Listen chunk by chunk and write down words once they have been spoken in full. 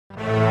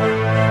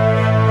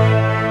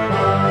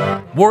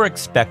we're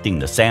expecting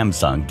the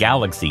Samsung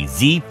Galaxy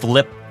Z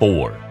Flip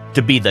 4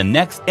 to be the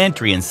next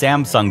entry in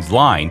Samsung's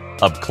line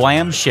of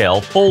clamshell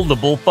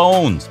foldable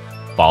phones,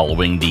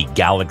 following the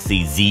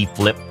Galaxy Z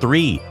Flip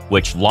 3,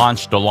 which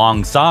launched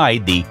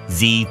alongside the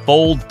Z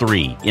Fold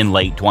 3 in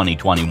late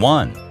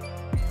 2021.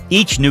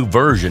 Each new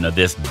version of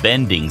this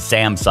bending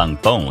Samsung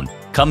phone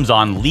comes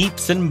on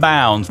leaps and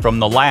bounds from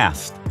the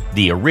last.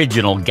 The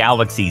original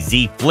Galaxy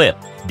Z Flip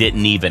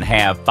didn't even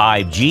have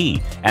 5G,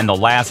 and the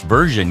last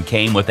version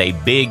came with a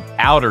big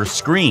outer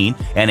screen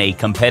and a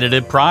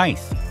competitive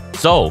price.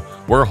 So,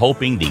 we're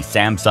hoping the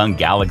Samsung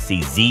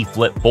Galaxy Z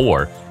Flip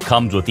 4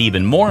 comes with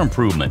even more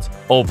improvements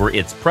over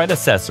its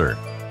predecessor.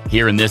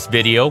 Here in this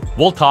video,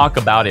 we'll talk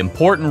about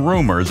important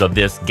rumors of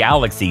this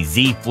Galaxy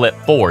Z Flip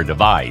 4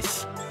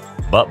 device.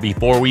 But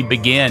before we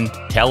begin,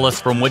 tell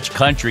us from which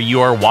country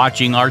you are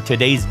watching our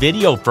today's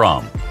video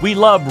from. We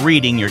love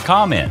reading your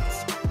comments.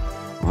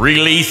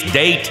 Release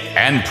date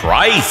and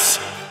price.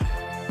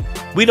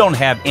 We don't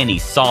have any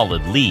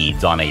solid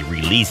leads on a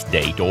release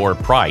date or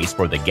price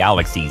for the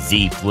Galaxy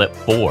Z Flip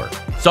 4,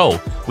 so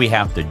we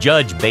have to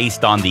judge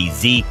based on the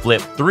Z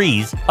Flip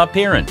 3's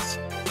appearance.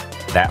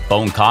 That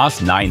phone costs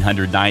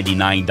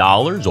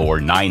 $999 or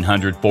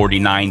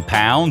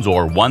 £949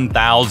 or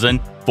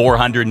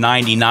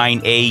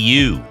 1,499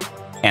 AU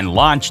and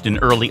launched in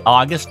early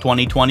August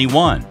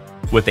 2021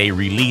 with a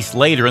release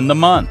later in the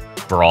month.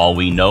 For all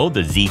we know,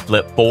 the Z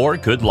Flip 4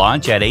 could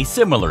launch at a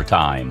similar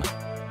time.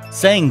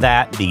 Saying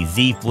that, the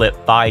Z Flip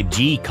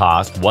 5G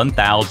cost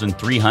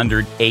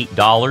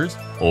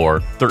 $1,308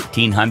 or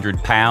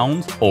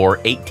 £1,300 or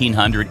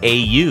 1,800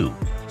 AU,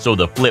 so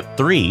the Flip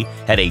 3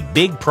 had a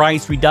big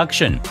price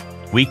reduction.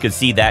 We could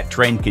see that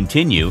trend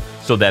continue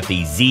so that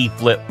the Z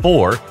Flip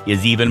 4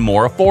 is even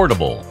more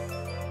affordable.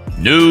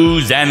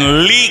 News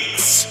and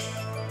leaks.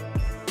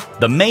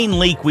 The main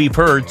leak we've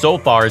heard so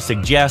far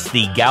suggests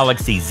the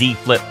Galaxy Z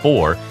Flip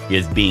 4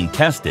 is being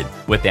tested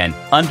with an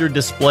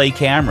under-display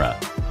camera,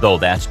 though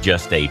that's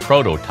just a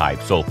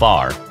prototype so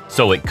far,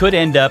 so it could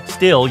end up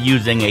still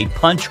using a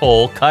punch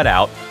hole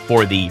cutout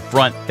for the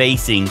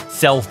front-facing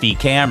selfie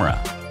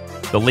camera.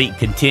 The leak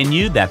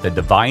continued that the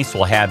device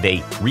will have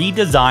a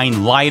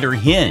redesigned lighter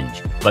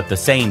hinge, but the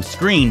same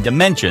screen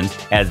dimensions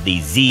as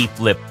the Z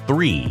Flip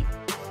 3.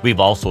 We've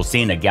also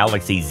seen a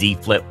Galaxy Z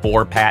Flip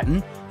 4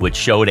 patent, which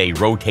showed a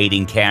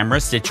rotating camera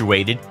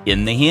situated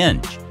in the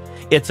hinge.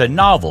 It's a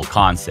novel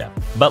concept,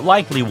 but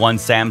likely one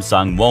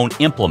Samsung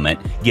won't implement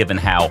given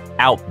how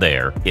out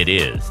there it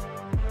is.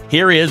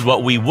 Here is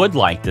what we would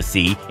like to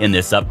see in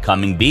this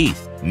upcoming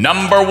beast.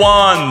 Number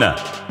 1.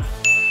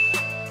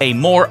 A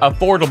more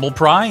affordable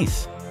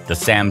price. The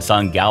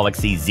Samsung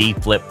Galaxy Z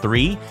Flip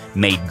 3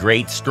 made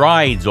great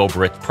strides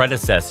over its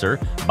predecessor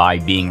by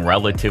being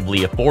relatively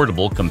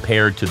affordable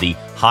compared to the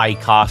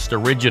high-cost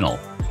original,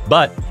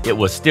 but it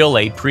was still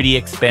a pretty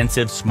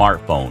expensive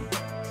smartphone.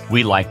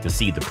 We like to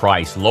see the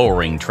price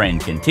lowering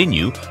trend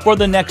continue for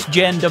the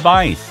next-gen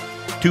device,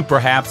 to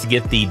perhaps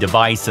get the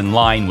device in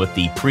line with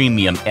the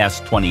premium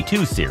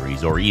S22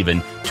 series or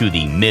even to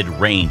the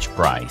mid-range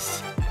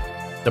price.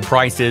 The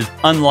price is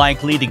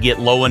unlikely to get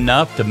low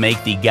enough to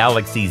make the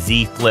Galaxy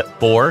Z Flip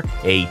 4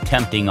 a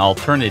tempting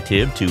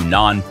alternative to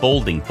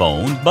non-folding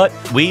phones, but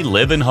we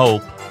live in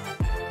hope.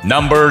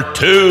 Number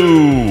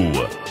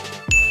 2.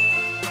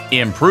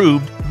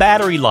 Improved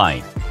battery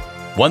life.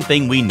 One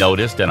thing we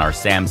noticed in our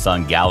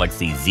Samsung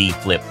Galaxy Z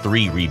Flip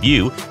 3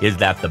 review is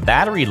that the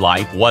battery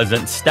life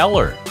wasn't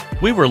stellar.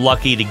 We were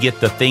lucky to get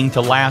the thing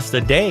to last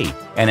a day,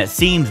 and it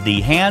seems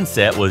the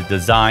handset was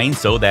designed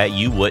so that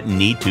you wouldn't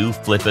need to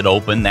flip it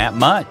open that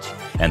much,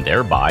 and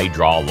thereby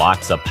draw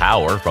lots of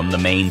power from the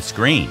main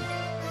screen.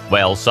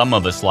 Well, some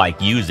of us like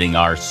using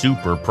our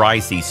super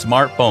pricey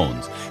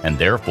smartphones, and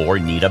therefore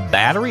need a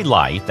battery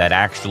life that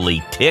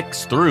actually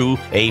ticks through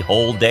a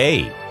whole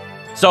day.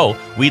 So,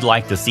 we'd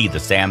like to see the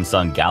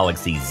Samsung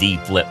Galaxy Z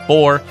Flip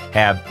 4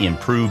 have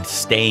improved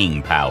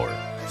staying power,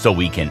 so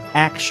we can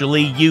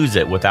actually use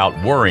it without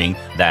worrying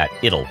that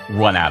it'll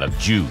run out of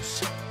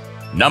juice.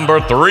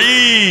 Number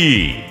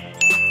 3.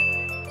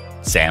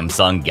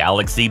 Samsung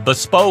Galaxy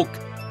Bespoke.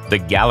 The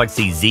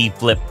Galaxy Z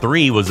Flip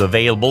 3 was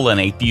available in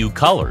a few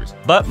colors,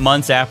 but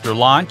months after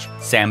launch,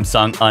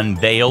 Samsung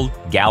unveiled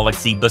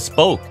Galaxy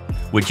Bespoke,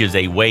 which is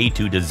a way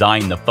to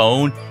design the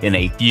phone in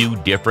a few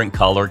different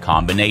color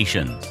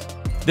combinations.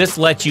 This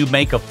lets you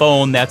make a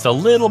phone that's a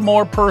little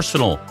more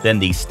personal than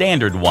the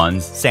standard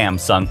ones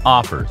Samsung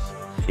offers.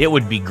 It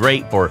would be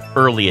great for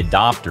early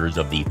adopters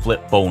of the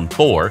Flip Phone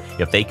 4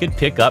 if they could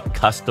pick up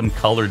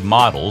custom-colored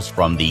models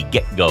from the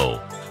get-go,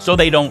 so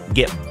they don't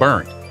get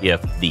burnt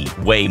if the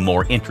way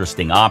more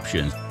interesting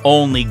options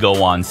only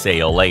go on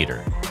sale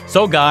later.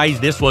 So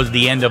guys, this was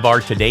the end of our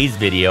today's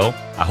video.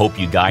 I hope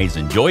you guys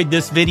enjoyed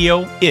this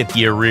video. If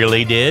you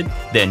really did,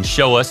 then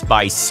show us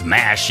by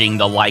smashing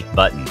the like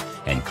button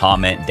and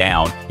comment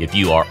down if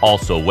you are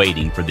also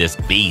waiting for this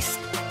beast.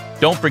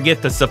 Don't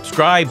forget to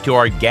subscribe to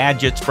our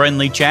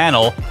gadgets-friendly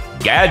channel,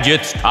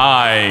 Gadgets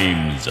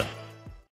Times.